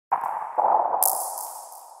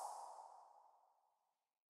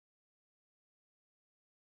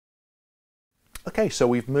Okay, so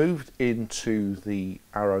we've moved into the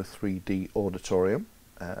Auro 3D auditorium,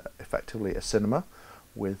 effectively a cinema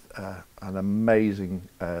with an amazing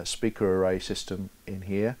speaker array system in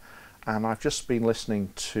here, and I've just been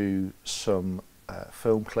listening to some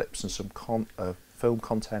film clips and some film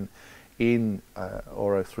content in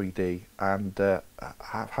Auro 3D, and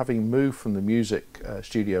having moved from the music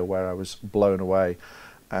studio where I was blown away,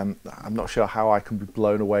 I'm not sure how I can be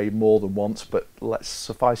blown away more than once, but let's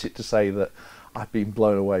suffice it to say that I've been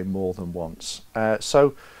blown away more than once.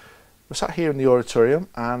 So we're sat here in the auditorium,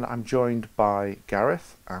 and I'm joined by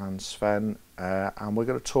Gareth and Sven, and we're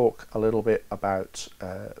going to talk a little bit about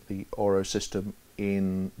the Auro system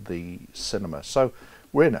in the cinema. So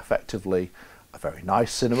we're in effectively a very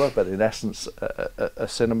nice cinema, but in essence a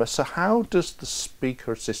cinema. So how does the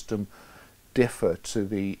speaker system differ to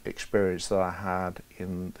the experience that I had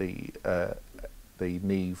in the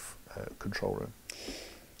Neve control room?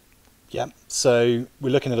 Yeah, so we're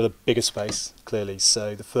looking at a bigger space, clearly.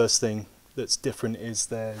 So the first thing that's different is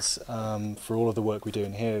there's, for all of the work we're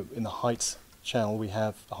doing here, in the height channel, we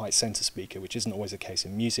have a height center speaker, which isn't always the case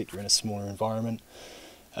in music. You're in a smaller environment,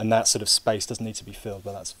 and that sort of space doesn't need to be filled,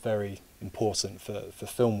 but that's very important for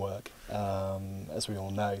film work. As we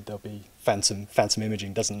all know, there'll be phantom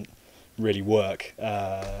imaging doesn't really work in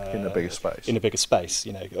a bigger space. In a bigger space,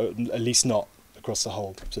 you know, at least not across the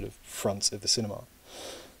whole sort of front of the cinema.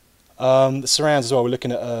 The surrounds as well, we're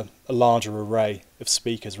looking at a larger array of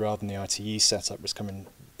speakers rather than the ITE setup, which is coming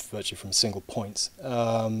virtually from a single point.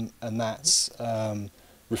 And that's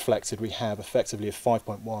reflected. We have effectively a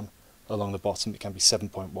 5.1 along the bottom. It can be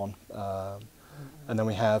 7.1. And then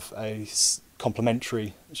we have a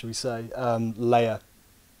complementary, shall we say, layer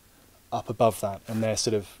up above that. And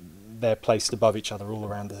they're placed above each other all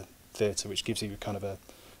around the theatre, which gives you kind of a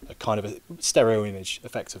stereo image,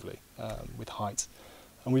 effectively, with height.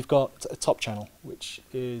 And we've got a top channel, which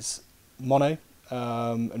is mono,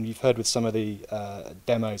 and you've heard with some of the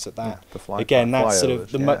demos at that. Yeah, again, that's sort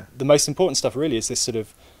of the most important stuff. Really, is this sort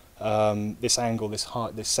of this angle, this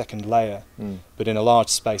height, this second layer. But in a large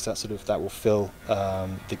space, that will fill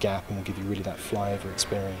the gap and will give you really that flyover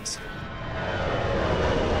experience.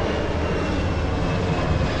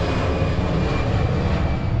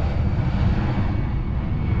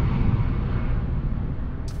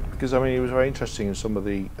 Because I mean, it was very interesting in some of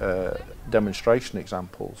the demonstration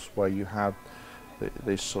examples where you had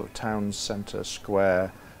this sort of town centre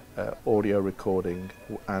square audio recording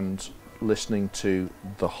and listening to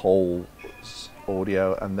the whole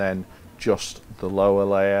audio, and then just the lower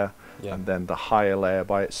layer, and then the higher layer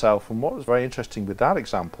by itself. And what was very interesting with that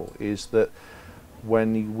example is that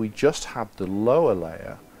when we just had the lower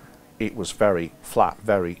layer, it was very flat,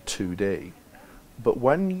 very 2D. But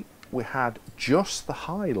when we had just the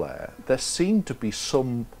high layer, there seemed to be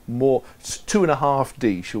some more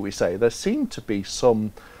 2.5D, shall we say. There seemed to be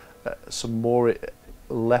some more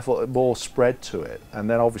level, more spread to it, and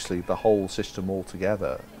then obviously the whole system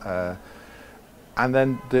altogether. And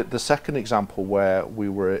then the second example where we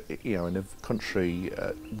were, you know, in a country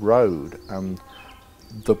road, and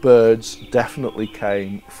the birds definitely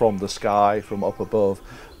came from the sky, from up above,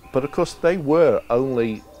 but of course they were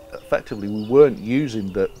only. Effectively, we weren't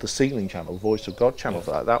using the ceiling channel, voice of God channel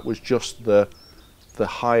for that. That was just the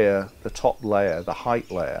higher, the top layer, the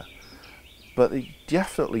height layer. But it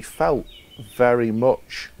definitely felt very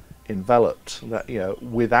much enveloped, that, you know,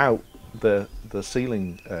 without the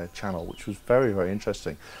ceiling channel, which was very, very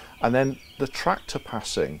interesting. And then the tractor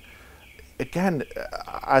passing, again,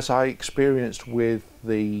 as I experienced with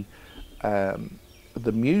the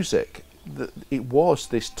music. It was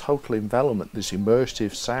this total envelopment, this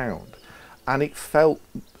immersive sound, and it felt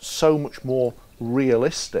so much more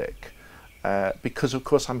realistic because of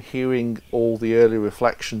course I'm hearing all the early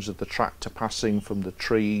reflections of the tractor passing from the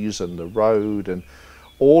trees and the road, and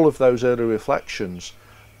all of those early reflections,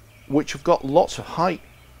 which have got lots of height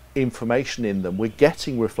information in them. We're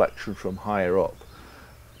getting reflection from higher up,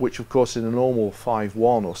 which of course in a normal 5.1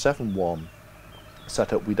 or 7.1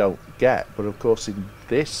 setup we don't get, but of course in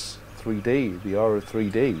this 3D, the Auro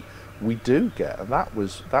 3D, we do get, and that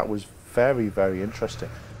was very, very interesting.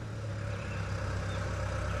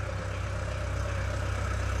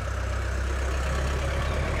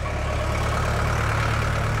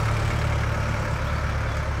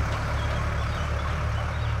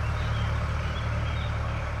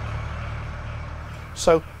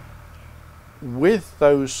 So, with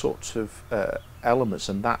those sorts of elements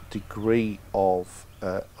and that degree of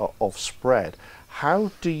spread,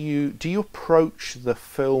 how do you approach the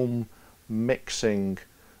film mixing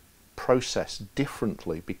process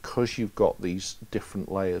differently because you've got these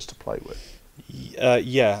different layers to play with?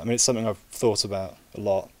 Yeah, I mean, it's something I've thought about a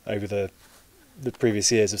lot over the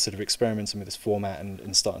previous years of sort of experimenting with this format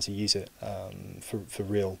and starting to use it for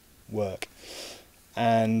real work.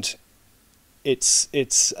 And it's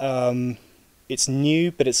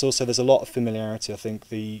new, but it's also, there's a lot of familiarity. I think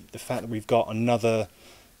the fact that we've got another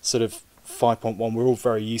sort of 5.1, we're all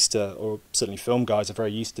very used to, or certainly film guys are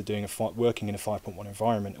very used to doing working in a 5.1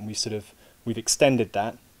 environment, and we've extended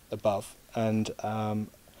that above, and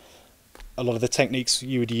a lot of the techniques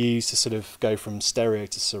you would use to sort of go from stereo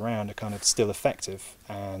to surround are kind of still effective,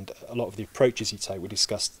 and a lot of the approaches you take, we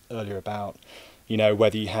discussed earlier about, you know,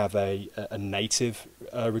 whether you have a native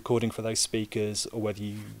recording for those speakers, or whether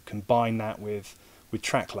you combine that with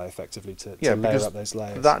track layer effectively to layer up those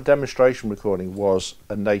layers. That demonstration recording was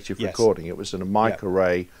a native recording. It was in a mic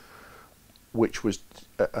array, which was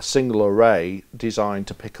a single array designed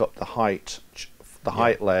to pick up the height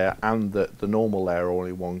layer and the normal layer all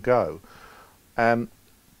in one go.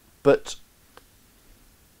 But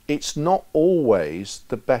it's not always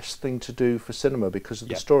the best thing to do for cinema because of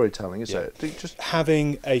the storytelling, is it? Just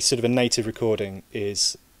having a sort of a native recording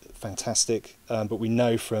is fantastic, but we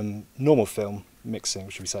know from normal film mixing,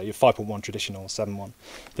 should we say, your 5.1 traditional 7.1,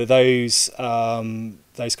 that those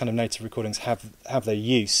kind of native recordings have their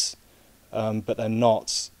use, but they're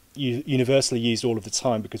not universally used all of the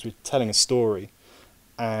time, because we're telling a story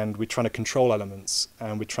and we're trying to control elements,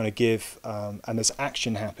 and we're trying to give and there's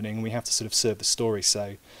action happening, and we have to sort of serve the story.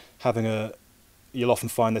 So you'll often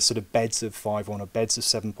find there's sort of beds of 5.1 or beds of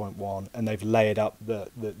 7.1, and they've layered up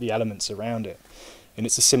the elements around it. And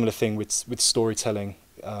it's a similar thing with storytelling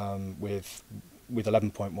with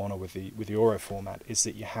 11.1 or with the Auro format, is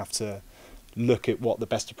that you have to look at what the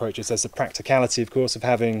best approach is. There's the practicality, of course, of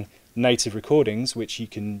having native recordings which you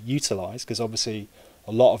can utilize, because obviously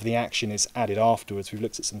a lot of the action is added afterwards. We've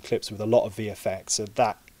looked at some clips with a lot of VFX, so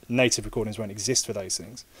that native recordings won't exist for those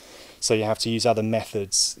things. So you have to use other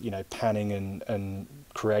methods, you know, panning and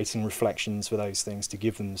creating reflections for those things to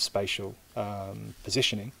give them spatial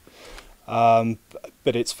positioning.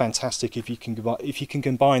 But it's fantastic if you can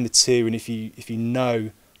combine the two, and if you know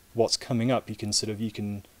what's coming up, you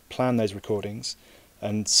can plan those recordings.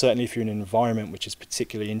 And certainly if you're in an environment which is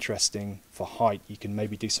particularly interesting for height, you can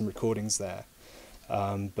maybe do some recordings there.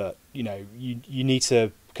 But you know, you need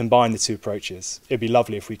to combine the two approaches. It'd be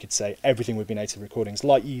lovely if we could say everything would be native recordings,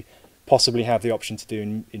 like you possibly have the option to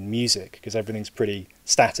do in music, because everything's pretty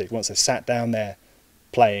static. Once they're sat down there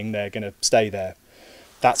playing, they're going to stay there.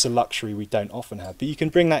 That's a luxury we don't often have. But you can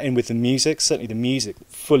bring that in with the music. Certainly the music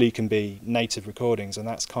fully can be native recordings, and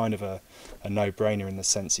that's kind of a no-brainer, in the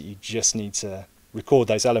sense that you just need to record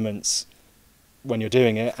those elements when you're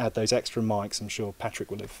doing it, add those extra mics. I'm sure Patrick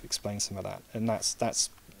will have explained some of that, and that's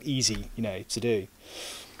easy, you know, to do.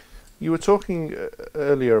 You were talking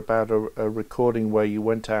earlier about a recording where you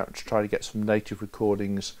went out to try to get some native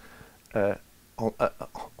recordings on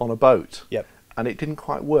a boat. Yep. And it didn't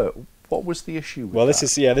quite work. What was the issue with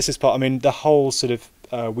that? This is part. I mean, the whole sort of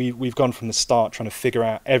we've gone from the start trying to figure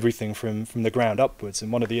out everything from the ground upwards.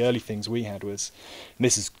 And one of the early things we had was, and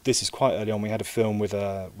this is quite early on, we had a film with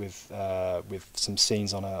some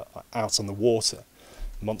scenes out on the water,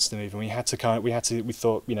 monster movie. And we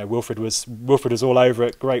thought, you know, Wilfred was all over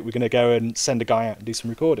it. Great, we're going to go and send a guy out and do some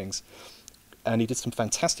recordings. And he did some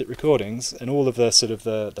fantastic recordings, and all of the sort of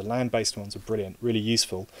the land-based ones were brilliant, really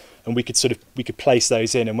useful. And we could place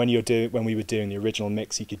those in. And when we were doing the original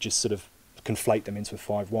mix, you could just sort of conflate them into a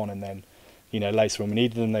 5.1, and then, you know, later when we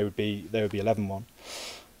needed them, they would be 11.1.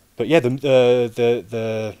 But yeah,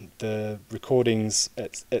 the recordings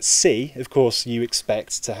at sea, of course, you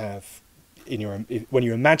expect to have when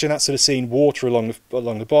you imagine that sort of scene, water along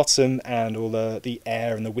the bottom, and all the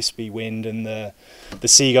air and the wispy wind and the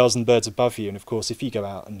seagulls and birds above you. And of course, if you go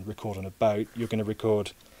out and record on a boat, you're going to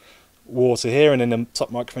record water here, and then the top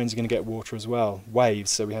microphones are going to get water as well,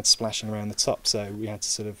 waves. So we had splashing around the top. So we had to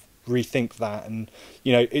sort of rethink that, and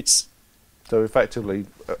you know, it's so effectively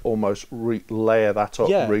almost layer that up.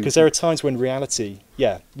 Yeah, because there are times when reality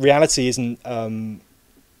isn't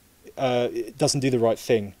it doesn't do the right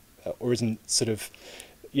thing. Or isn't sort of,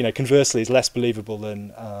 you know, conversely is less believable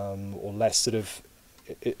than or less sort of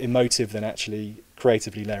emotive than actually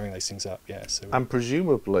creatively layering those things up. Yeah. So and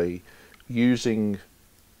presumably using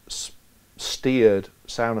steered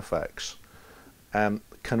sound effects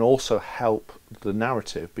can also help the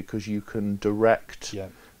narrative, because you can direct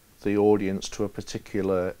the audience to a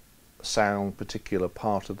particular sound, particular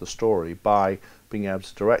part of the story by being able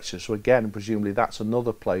to direct it. So again, presumably that's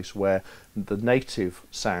another place where the native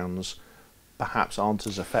sounds perhaps aren't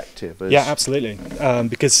as effective as... Yeah, absolutely.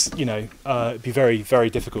 Because it'd be very,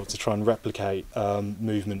 very difficult to try and replicate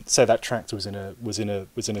movement. Say that tractor was in a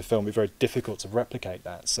film, it'd be very difficult to replicate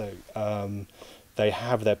that. So they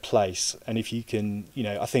have their place, and if you can,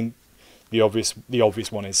 I think the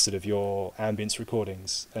obvious one is sort of your ambience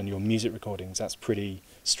recordings and your music recordings. That's pretty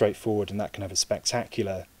straightforward, and that can have a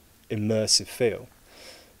spectacular immersive feel.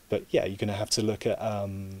 But yeah, you're going to have to look at,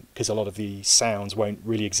 because a lot of the sounds won't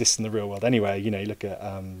really exist in the real world anyway. You look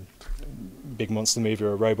at big monster movie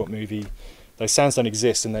or a robot movie, those sounds don't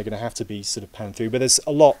exist, and they're going to have to be sort of panned through. But there's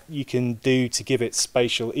a lot you can do to give it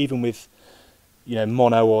spatial, even with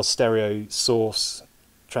mono or stereo source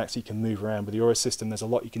tracks you can move around with the Auro system. There's a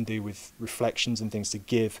lot you can do with reflections and things to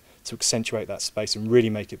accentuate that space and really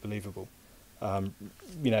make it believable.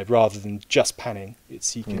 Rather than just panning, you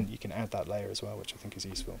can add that layer as well, which I think is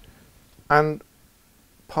useful. And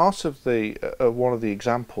part of the one of the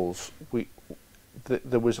examples we got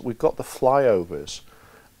the flyovers,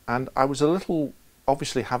 and I was a little,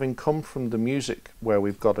 obviously having come from the music where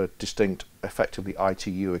we've got a distinct, effectively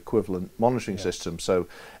ITU equivalent monitoring system, so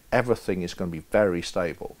everything is going to be very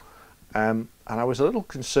stable. And I was a little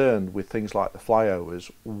concerned with things like the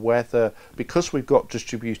flyovers, whether, because we've got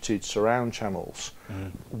distributed surround channels,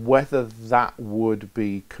 whether that would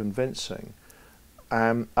be convincing.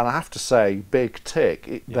 And I have to say, big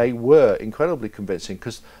tick, they were incredibly convincing,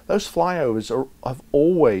 because those flyovers have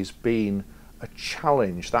always been a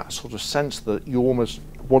challenge, that sort of sense that you almost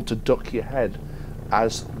want to duck your head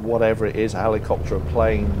as whatever it is, a helicopter, a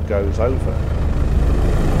plane, goes over.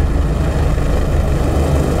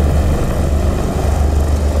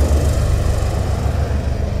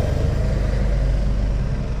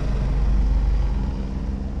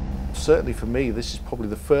 Certainly for me, this is probably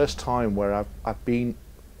the first time where I've been,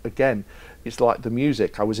 again, it's like the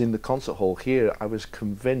music. I was in the concert hall here, I was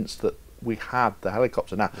convinced that we had the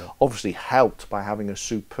helicopter. Now, obviously helped by having a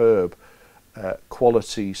superb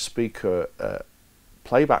quality speaker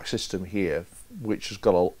playback system here, which has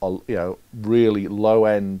got a really low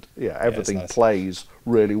end, everything nice. Plays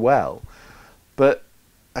really well. But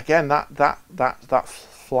again, that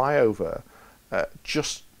flyover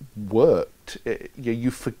just worked.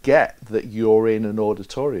 You forget that you're in an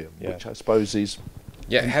auditorium, which I suppose is...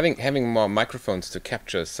 Yeah, having more microphones to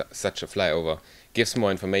capture such a flyover gives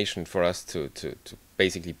more information for us to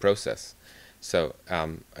basically process. So,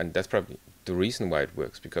 and that's probably the reason why it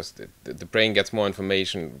works, because the brain gets more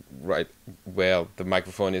information right where the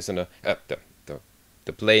microphone is in the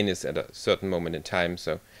plane is at a certain moment in time.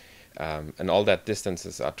 So, and all that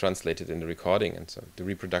distances are translated in the recording, and so the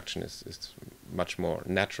reproduction is much more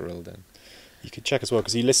natural than. You could check as well,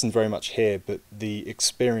 because you listen very much here, but the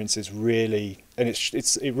experience is really, and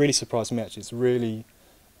it really surprised me actually. It's really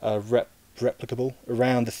replicable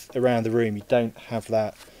around the room. You don't have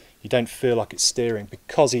that. You don't feel like it's steering,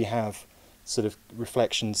 because you have sort of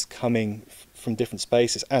reflections coming from different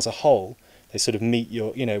spaces. As a whole, they sort of meet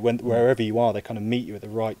your, wherever you are, they kind of meet you at the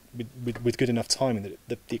right with good enough timing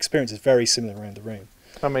that the experience is very similar around the room.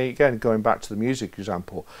 I mean, again, going back to the music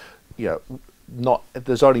example,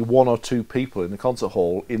 there's only one or two people in the concert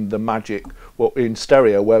hall in the in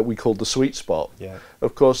stereo, where we call the sweet spot. Yeah.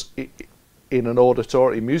 Of course, in an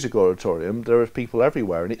music auditorium, there are people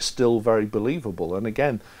everywhere, and it's still very believable. And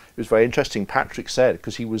again, it was very interesting. Patrick said,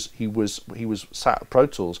 because he was sat at Pro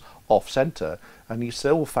Tools off center, and he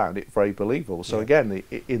still found it very believable. So again,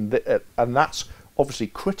 and that's obviously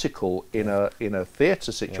critical in a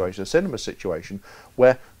theatre situation, a cinema situation,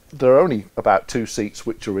 where there are only about 2 seats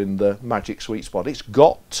which are in the magic sweet spot. It's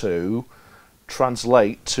got to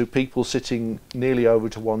translate to people sitting nearly over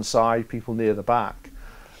to one side, people near the back.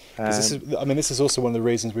 This is also one of the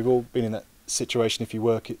reasons we've all been in that situation. If you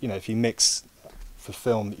work, if you mix for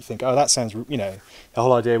film, you think, oh, that sounds, the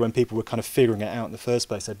whole idea when people were kind of figuring it out in the first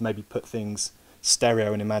place, they'd maybe put things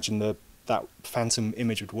stereo and imagine that phantom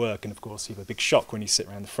image would work, and of course you have a big shock when you sit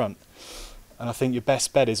around the front. And I think your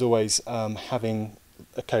best bet is always having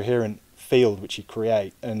a coherent field which you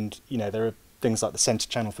create, and there are things like the center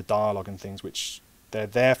channel for dialogue and things which they're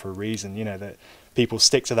there for a reason, that people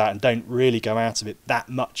stick to that and don't really go out of it that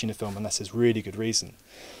much in a film unless there's really good reason.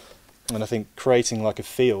 And I think creating like a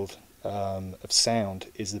field of sound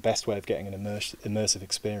is the best way of getting an immersive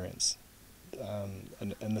experience,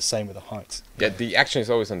 and the same with the height. Yeah, the action is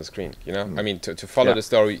always on the screen, I mean, to follow the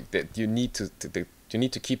story, that you need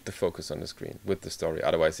to keep the focus on the screen with the story,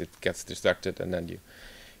 otherwise it gets distracted, and then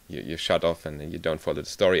you shut off and then you don't follow the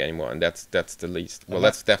story anymore, and that's the least. Well,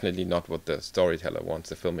 that's definitely not what the storyteller wants,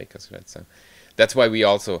 the filmmakers, right? So that's why we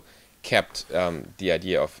also kept the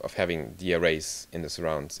idea of having the arrays in the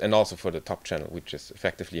surrounds, and also for the top channel, which is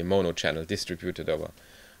effectively a mono channel distributed over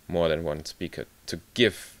more than one speaker, to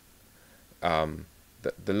give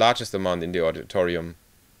the largest amount in the auditorium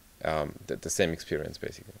the same experience,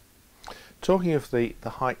 basically. Talking of the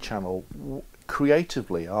height channel,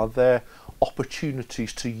 creatively, are there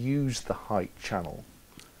opportunities to use the height channel?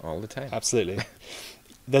 All the time. Absolutely.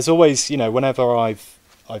 There's always, whenever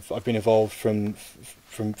I've been involved from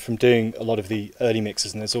doing a lot of the early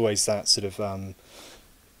mixes, and there's always that sort of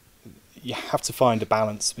you have to find a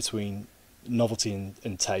balance between novelty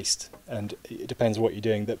and taste, and it depends what you're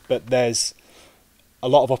doing. But there's a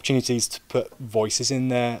lot of opportunities to put voices in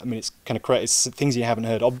there. I mean, it's kind of great. It's things you haven't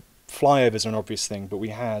heard. Flyovers are an obvious thing, but we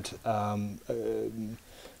had kind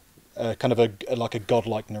of like a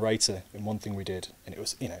godlike narrator in one thing we did, and it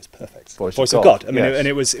was it's perfect. Voice of God. I mean, yes. And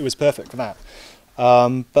it was perfect for that.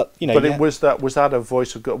 But was that a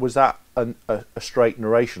voice of God? Was that a straight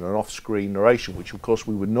narration, an off-screen narration, which of course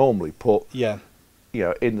we would normally put in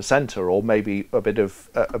the centre, or maybe a bit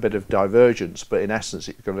of divergence, but in essence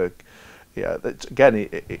it's going to again,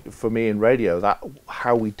 for me in radio, that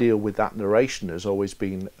how we deal with that narration has always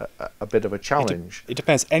been a bit of a challenge. It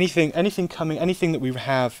depends. Anything that we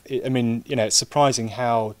have. I mean, it's surprising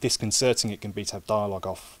how disconcerting it can be to have dialogue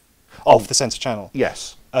off the centre channel.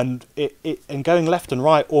 Yes. And and going left and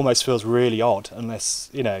right almost feels really odd unless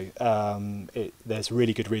there's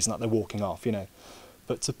really good reason that they're walking off.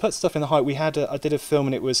 But to put stuff in the height, I did a film,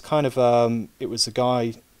 and it was kind of it was a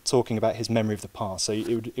guy talking about his memory of the past. So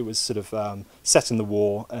it was sort of set in the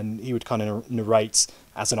war, and he would kind of narrate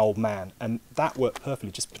as an old man, and that worked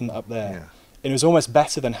perfectly, just putting it up there. Yeah. And it was almost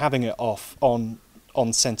better than having it off on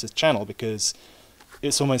centre channel, because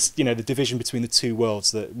it's almost the division between the two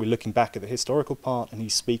worlds, that we're looking back at the historical part and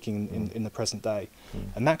he's speaking in the present day.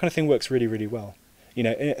 And that kind of thing works really, really well.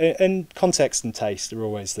 And context and taste are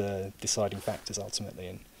always the deciding factors ultimately,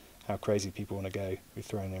 in how crazy people want to go with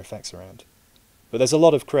throwing their effects around. But there's a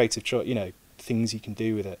lot of creative, things you can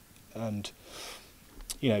do with it, and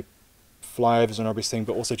flyovers are an obvious thing,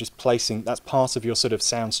 but also just placing. That's part of your sort of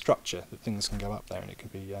sound structure, that things can go up there, and it can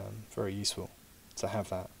be very useful to have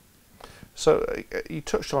that. So you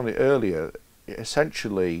touched on it earlier.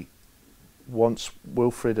 Essentially, once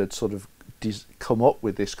Wilfred had sort of come up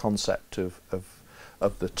with this concept of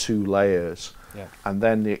the two layers. Yeah. And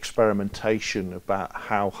then the experimentation about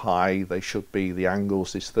how high they should be, the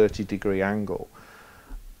angles, this 30-degree angle.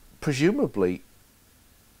 Presumably,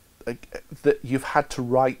 that you've had to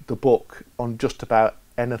write the book on just about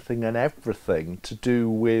anything and everything to do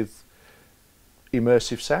with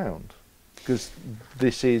immersive sound, because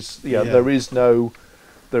this is there is no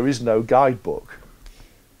guidebook.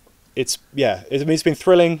 It's it's been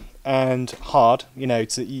thrilling and hard,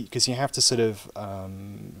 because you have to sort of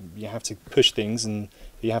you have to push things, and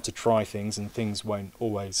you have to try things, and things won't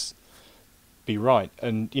always be right.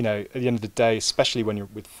 And at the end of the day, especially when you're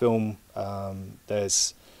with film,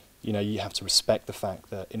 there's you have to respect the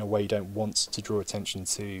fact that in a way you don't want to draw attention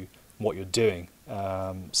to what you're doing.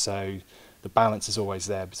 So the balance is always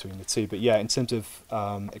there between the two. But in terms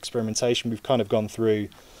of experimentation, we've kind of gone through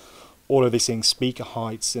all of these things, speaker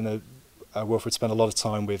heights. Wilfred spent a lot of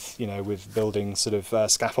time with building sort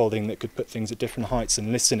of scaffolding that could put things at different heights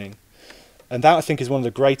and listening. And that, I think, is one of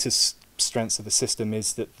the greatest strengths of the system,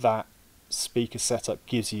 is that speaker setup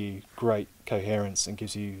gives you great coherence and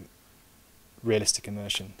gives you realistic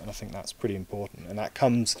immersion. And I think that's pretty important. And that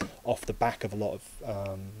comes off the back of a lot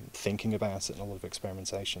of thinking about it and a lot of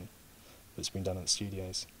experimentation that's been done at the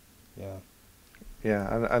studios. Yeah.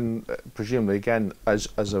 Yeah, and presumably, again, as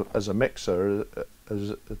a mixer,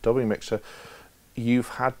 as a dubbing mixer, you've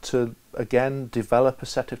had to again develop a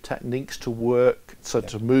set of techniques to work. So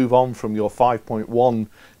to move on from your 5.1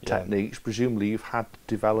 techniques, presumably you've had to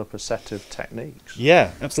develop a set of techniques.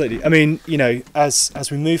 Yeah, absolutely. I mean, as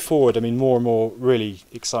we move forward, more and more really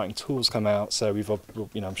exciting tools come out. So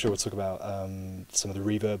I'm sure we'll talk about some of the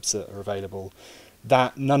reverbs that are available.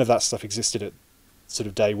 That none of that stuff existed at sort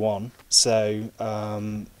of day one. So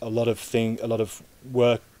a lot of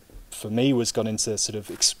work for me was gone into sort of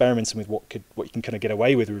experimenting with what you can kind of get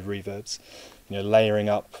away with reverbs, layering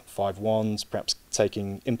up 5/1s, perhaps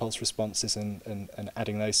taking impulse responses and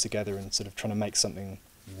adding those together and sort of trying to make something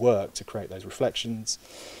work to create those reflections,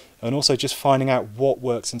 and also just finding out what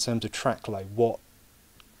works in terms of track lay, what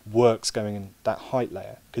works going in that height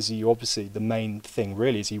layer, because you obviously, the main thing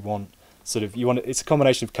really is you want it's a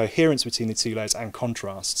combination of coherence between the two layers and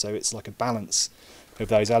contrast, so it's like a balance of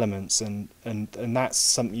those elements, and that's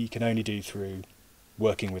something you can only do through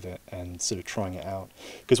working with it and sort of trying it out.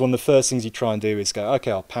 Because one of the first things you try and do is go,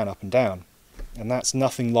 okay, I'll pan up and down, and that's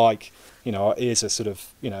nothing like, you know, our ears are sort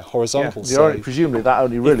of, you know, horizontal. Yeah, presumably that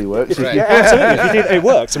only really works. Right. Yeah, absolutely. It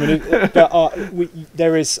works. I mean,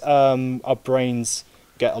 there is our brains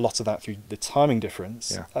get a lot of that through the timing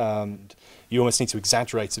difference. Yeah. You almost need to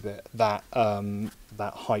exaggerate a bit that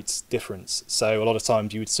height difference. So a lot of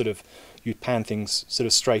times you'd pan things sort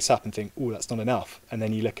of straight up and think, oh, that's not enough, and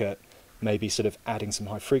then you look at maybe sort of adding some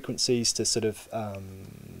high frequencies to sort of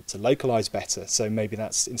to localize better. So maybe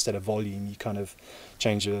that's, instead of volume, you kind of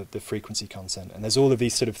change the frequency content. And there's all of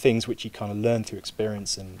these sort of things which you kind of learn through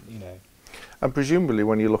experience, and, you know. And presumably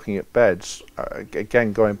when you're looking at beds,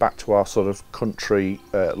 again, going back to our sort of country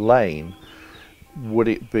lane, would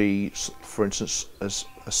it be, for instance, as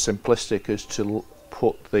simplistic as to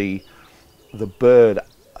put the bird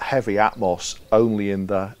heavy atmos only in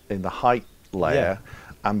the height layer,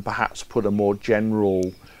 and perhaps put a more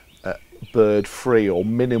general bird free or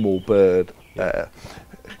minimal bird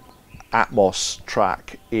atmos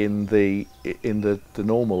track in the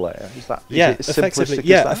normal layer? Is that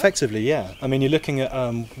effectively, yeah. I mean, you're looking at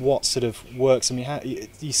what sort of works. I mean,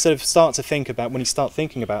 you sort of start to think about, when you start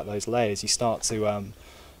thinking about those layers, you start to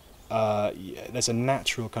there's a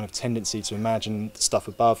natural kind of tendency to imagine stuff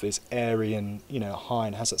above is airy and, you know, high,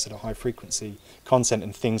 and has that sort of high frequency content,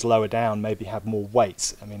 and things lower down maybe have more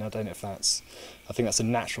weight. I mean, I don't know if I think that's a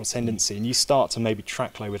natural tendency, and you start to maybe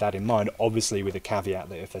track low with that in mind, obviously with a caveat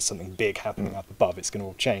that if there's something big happening up above, it's going to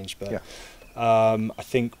all change. But I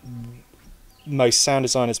think most sound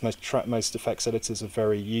designers, most effects editors are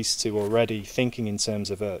very used to already thinking in terms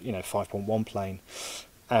of a, you know, 5.1 plane.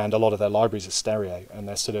 And a lot of their libraries are stereo, and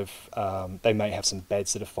they're sort of they may have some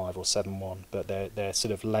beds that are 5 or 7.1, but they're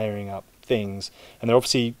sort of layering up things, and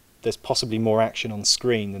there's possibly more action on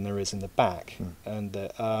screen than there is in the back, and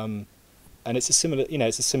it's a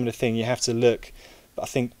similar thing. You have to look. But I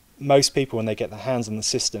think most people, when they get their hands on the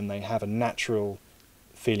system, they have a natural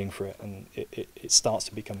feeling for it, and it starts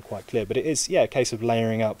to become quite clear. But it is a case of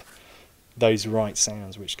layering up those right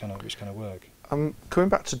sounds which kind of work. Coming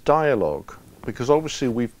back to dialogue, because obviously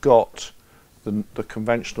we've got the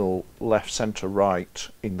conventional left, centre, right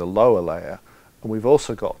in the lower layer, and we've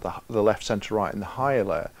also got the left, centre, right in the higher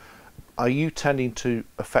layer. Are you tending to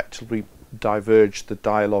effectively diverge the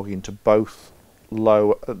dialogue into both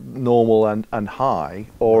low, normal and high,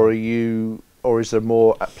 or is there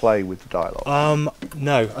more at play with the dialogue?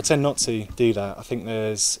 No, I tend not to do that. I think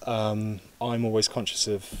there's I'm always conscious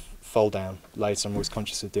of fold down later. I'm always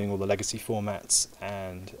conscious of doing all the legacy formats,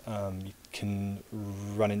 and you can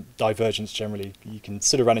run in divergence generally. You can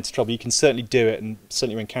sort of run into trouble. You can certainly do it, and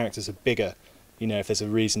certainly when characters are bigger, you know, if there's a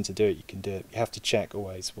reason to do it, you can do it. You have to check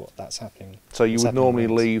always what that's happening. So you would normally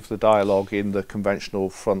leave the dialogue in the conventional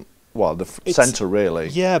front, well, the centre really.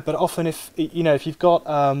 Yeah, but often if you've got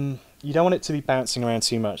you don't want it to be bouncing around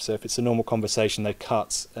too much. So if it's a normal conversation, they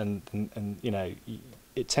cut and you know,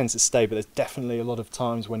 it tends to stay. But there's definitely a lot of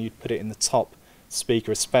times when you'd put it in the top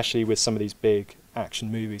speaker, especially with some of these big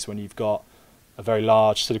action movies, when you've got a very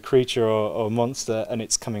large sort of creature or monster and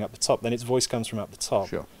it's coming up the top, then its voice comes from up the top.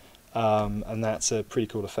 Sure. And that's a pretty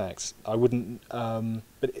cool effect. I wouldn't,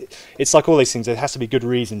 but it's like all these things. There has to be good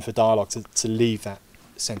reason for dialogue to leave that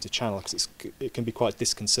centre channel, because it can be quite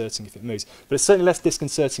disconcerting if it moves. But it's certainly less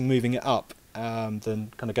disconcerting moving it up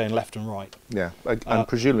than kind of going left and right. Yeah, and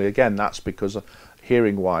presumably again that's because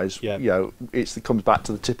hearing wise, you know, it comes back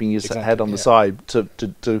to the tipping your head on the side to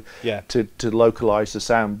localise the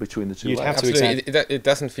sound between the two layers. Absolutely, it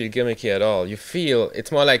doesn't feel gimmicky at all. You feel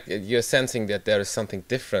it's more like you're sensing that there is something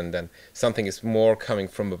different, and something is more coming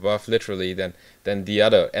from above, literally, than the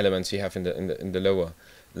other elements you have in the lower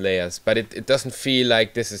layers. But it doesn't feel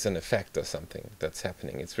like this is an effect or something that's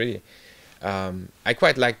happening. It's really, I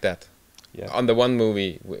quite like that. Yeah. On the one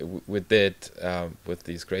movie we did with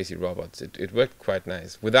these crazy robots, it worked quite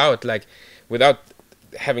nice without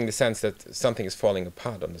having the sense that something is falling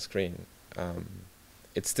apart on the screen.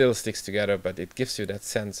 It still sticks together, but it gives you that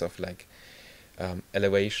sense of like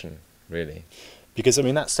elevation, really. Because I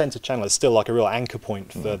mean that centre channel is still like a real anchor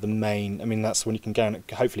point for the main. I mean that's when you can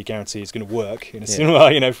hopefully guarantee it's going to work in a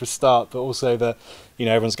cinema, you know, for a start, but also that, you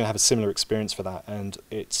know, everyone's going to have a similar experience for that, and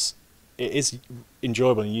it is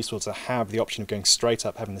enjoyable and useful to have the option of going straight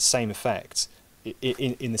up, having the same effect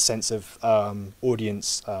in the sense of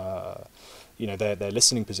audience, you know, their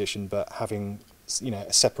listening position, but having, you know,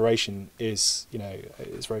 a separation is, you know,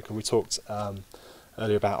 is very cool. We talked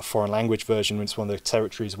earlier about a foreign language version, when it's one of the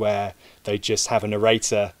territories where they just have a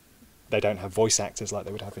narrator. They don't have voice actors like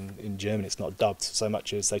they would have in German. It's not dubbed so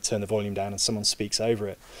much as they turn the volume down and someone speaks over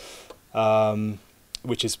it.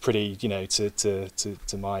 which is pretty, you know,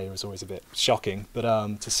 to my ear is always a bit shocking. But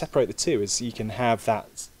to separate the two is you can have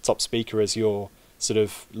that top speaker as your sort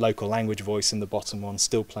of local language voice in the bottom one,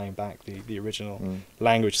 still playing back the original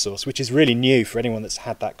language source, which is really new for anyone that's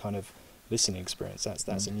had that kind of listening experience.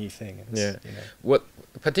 That's a new thing. And Yeah. you know. What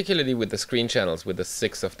particularly with the screen channels, with the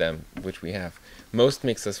 6 of them, which we have, most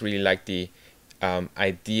mixers really like the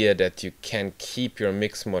idea that you can keep your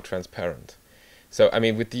mix more transparent. So I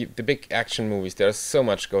mean, with the big action movies, there's so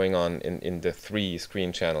much going on in the 3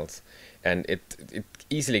 screen channels, and it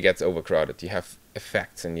easily gets overcrowded. You have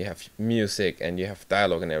effects and you have music and you have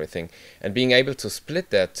dialogue and everything, and being able to split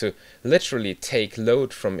that, to literally take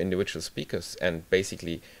load from individual speakers and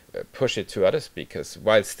basically push it to other speakers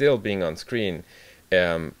while still being on screen,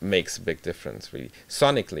 makes a big difference, really.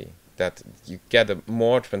 Sonically, that you get a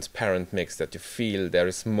more transparent mix, that you feel there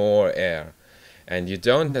is more air, and you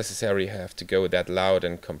don't necessarily have to go that loud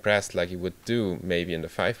and compressed like you would do maybe in the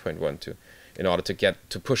 5.1 in order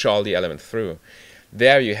to push all the elements through.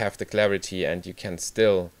 There you have the clarity, and you can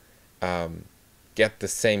still get the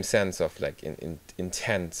same sense of like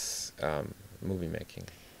intense movie making.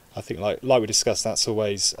 I think like we discussed, that's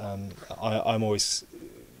always I'm always,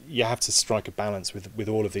 you have to strike a balance with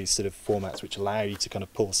all of these sort of formats which allow you to kind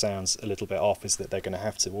of pull sounds a little bit off, is that they're going to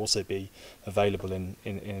have to also be available in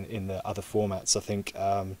the other formats, I think.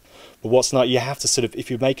 But what's not, you have to sort of, if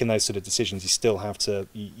you're making those sort of decisions, you still have to,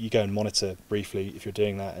 you go and monitor briefly if you're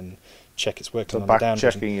doing that and check it's working So on back the down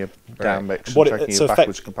checking your down mix, and and checking your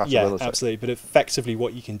backwards compatibility. Yeah, absolutely. But effectively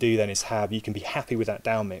what you can do then is you can be happy with that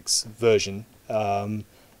down mix version,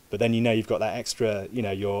 but then you know you've got that extra, you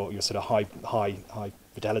know, your sort of high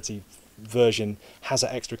fidelity version has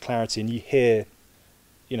that extra clarity, and you hear,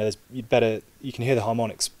 you know, you can hear the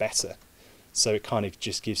harmonics better, so it kind of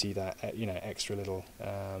just gives you that, you know, extra little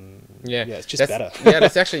it's just better. Yeah,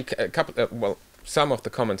 that's actually a couple well, some of the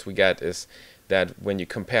comments we get is that when you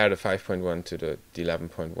compare the 5.1 to the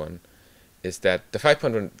 11.1, is that the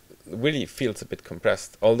 5.1 really feels a bit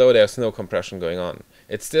compressed, although there's no compression going on.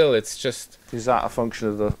 It's just... Is that a function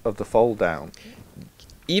of the fold down?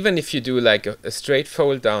 Even if you do like a straight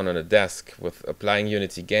fold down on a desk with applying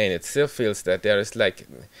unity gain, it still feels that there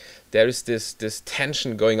is this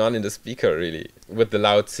tension going on in the speaker, really, with the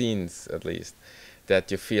loud scenes at least, that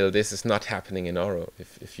you feel this is not happening in Auro.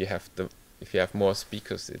 If you have more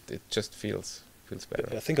speakers, it just feels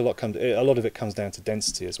better. I think a lot of it comes down to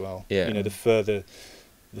density as well. Yeah. You know, the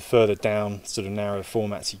further down sort of narrow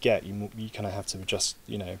formats you get, you kind of have to just,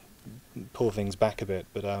 you know, pull things back a bit,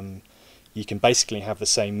 but you can basically have the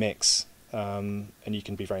same mix, and you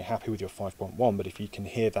can be very happy with your 5.1, but if you can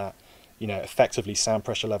hear that, you know, effectively sound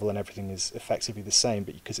pressure level and everything is effectively the same,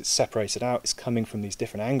 but because it's separated out, it's coming from these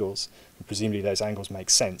different angles, and presumably those angles make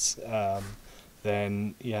sense,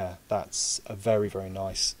 then yeah, that's a very, very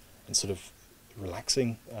nice and sort of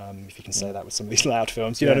relaxing, if you can say that with some of these loud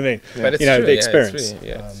films, you know what I mean? Yeah. But it's you know, true, the experience.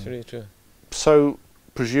 it's really true. So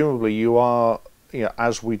presumably you are, you know,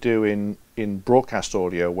 as we do in broadcast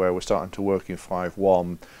audio, where we're starting to work in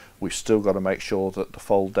 5.1, we've still got to make sure that the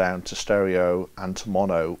fold down to stereo and to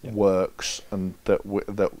mono works, and that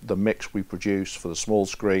the mix we produce for the small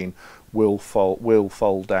screen will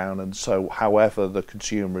fold down, and so however the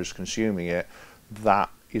consumer is consuming it, that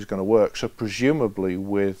is going to work. So presumably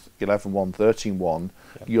with 11.1, 13.1,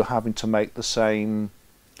 you're having to make the same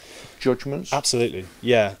judgments? Absolutely,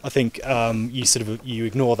 yeah. I think you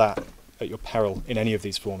ignore that at your peril in any of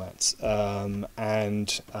these formats,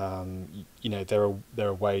 and you know, there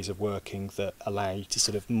are ways of working that allow you to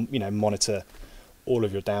sort of, you know, monitor all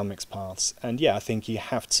of your downmix paths, and yeah, I think you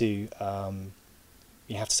have to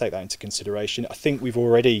take that into consideration. I think we've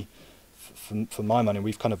already, for my money,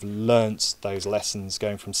 we've kind of learnt those lessons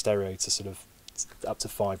going from stereo to sort of up to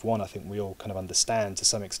 5.1. I think we all kind of understand to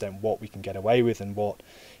some extent what we can get away with, and what,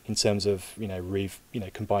 in terms of, you know,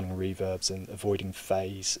 combining reverbs and avoiding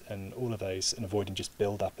phase and all of those, and avoiding just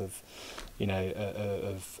build up of, you know,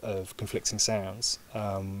 of conflicting sounds.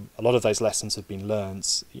 A lot of those lessons have been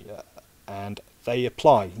learnt, and they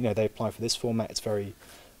apply. You know, they apply for this format. It's very,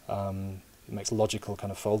 it makes logical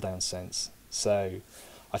kind of fold down sense. So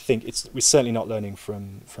I think we're certainly not learning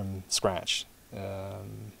from scratch.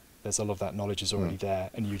 There's a lot of that knowledge is already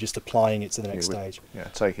there, and you're just applying it to the next stage. Yeah,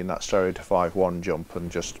 taking that stereo to 5.1 jump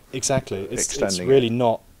and just exactly. It's extending really it.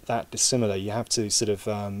 not that dissimilar. You have to sort of,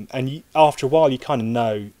 after a while, you kind of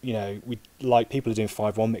know, like people are doing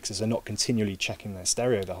 5.1 mixes, they're not continually checking their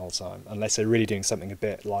stereo the whole time, unless they're really doing something a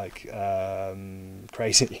bit like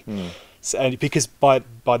crazy. So, and because by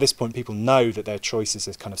this point, people know that their choices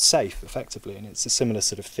are kind of safe, effectively, and it's a similar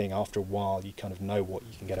sort of thing. After a while, you kind of know what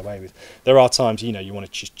you can get away with. There are times, you want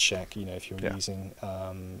to just check, if you're using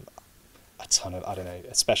a ton of,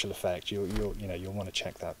 a special effect, you'll want to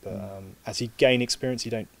check that. But as you gain experience,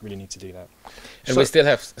 you don't really need to do that. And we still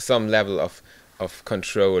have some level of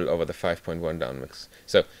control over the 5.1 downmix.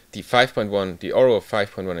 So the 5.1, the Auro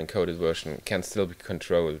 5.1 encoded version can still be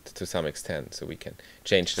controlled to some extent. So we can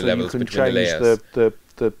change the levels between the layers. So you can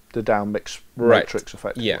change the downmix matrix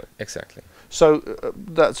effectively. Yeah, exactly. So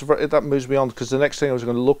that moves me on, because the next thing I was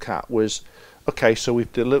going to look at was, okay, so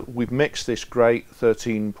we've mixed this great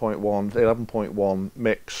 13.1, 11.1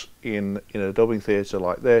 mix in a dubbing theatre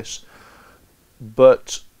like this,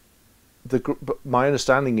 but my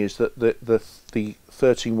understanding is that the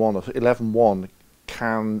 13.1 or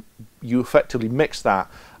 11.1 you effectively mix that,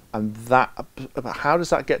 and how does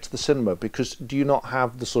that get to the cinema? Because do you not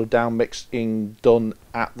have the sort of down mixing done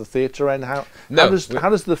at the theatre end? How does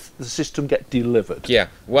the system get delivered? Yeah,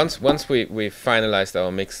 once we finalized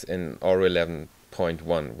our mix in Auro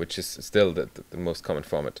 11.1, which is still the most common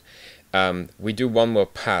format, we do one more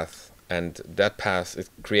path, and that path is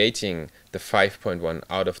creating the 5.1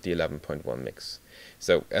 out of the 11.1 mix.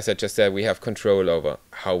 So as I just said, we have control over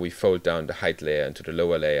how we fold down the height layer into the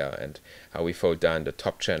lower layer, and how we fold down the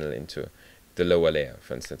top channel into the lower layer,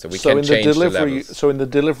 for instance. So we can change the levels. So in the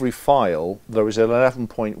delivery file, there is an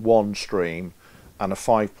 11.1 stream and a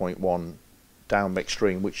 5.1 down mix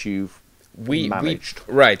stream, which you've managed.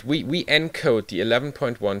 We encode the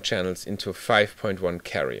 11.1 channels into a 5.1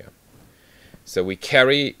 carrier. So we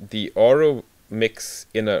carry the Auro mix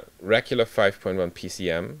in a regular 5.1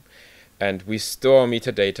 PCM, and we store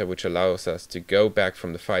metadata which allows us to go back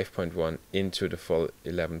from the 5.1 into the full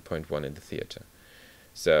 11.1 in the theater.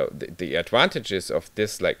 So the advantages of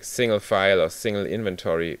this like single file or single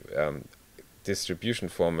inventory distribution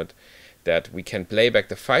format, that we can play back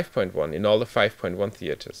the 5.1 in all the 5.1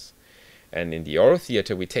 theaters. And in the Auro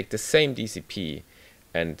theater, we take the same DCP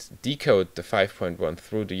and decode the 5.1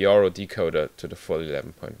 through the Auro decoder to the full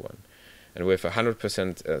 11.1. And with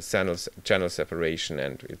 100% channel separation,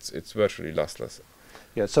 and it's virtually lossless.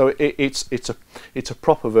 Yeah, so it's a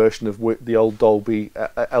proper version of the old Dolby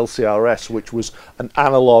LCRS, which was an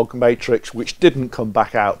analog matrix which didn't come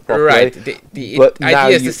back out properly. Right. The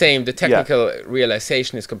idea is the same. The technical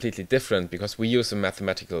realization is completely different, because we use a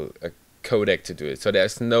mathematical codec to do it. So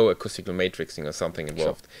there's no acoustical matrixing or something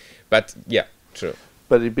involved. Sure. But yeah, true.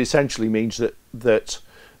 But it essentially means that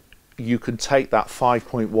you can take that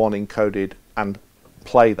 5.1 encoded and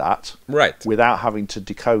play that without having to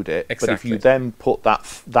decode it. Exactly. But if you then put that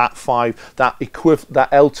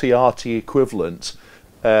LTRT equivalent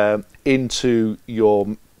into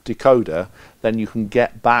your decoder, then you can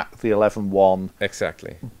get back the 11.1.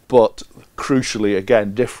 Exactly. But crucially,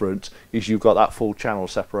 again, different is you've got that full channel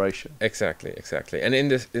separation. Exactly. And in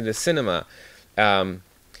the cinema,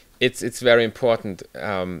 it's very important.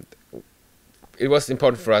 It was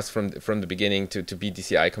important for us from the beginning to be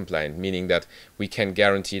DCI compliant, meaning that we can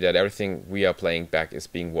guarantee that everything we are playing back is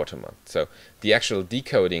being watermarked. So the actual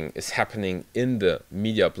decoding is happening in the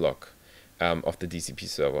media block of the DCP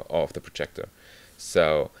server or of the projector.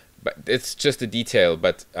 So, but it's just a detail,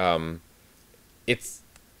 but it's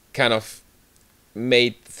kind of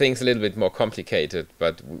made things a little bit more complicated,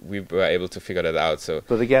 but we were able to figure that out. So,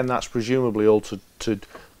 but again, that's presumably all to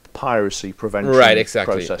piracy prevention. Right,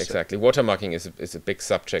 exactly, processing. exactly. Watermarking is a big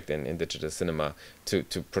subject in digital cinema to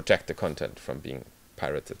protect the content from being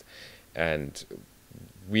pirated, and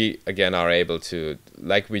we again are able to,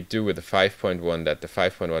 like we do with the 5.1, that the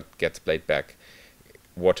 5.1 gets played back,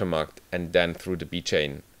 watermarked, and then through the B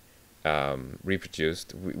chain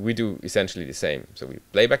reproduced. We do essentially the same. So we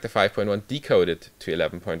play back the 5.1, decode it to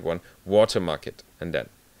 11.1, watermark it, and then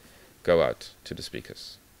go out to the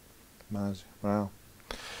speakers. Amazing. Wow.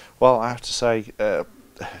 Well, I have to say,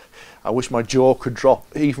 I wish my jaw could drop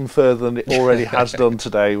even further than it already has done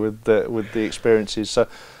today with the experiences. So,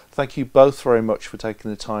 thank you both very much for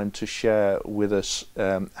taking the time to share with us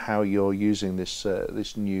how you're using this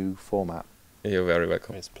new format. You're very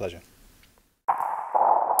welcome. It's a pleasure.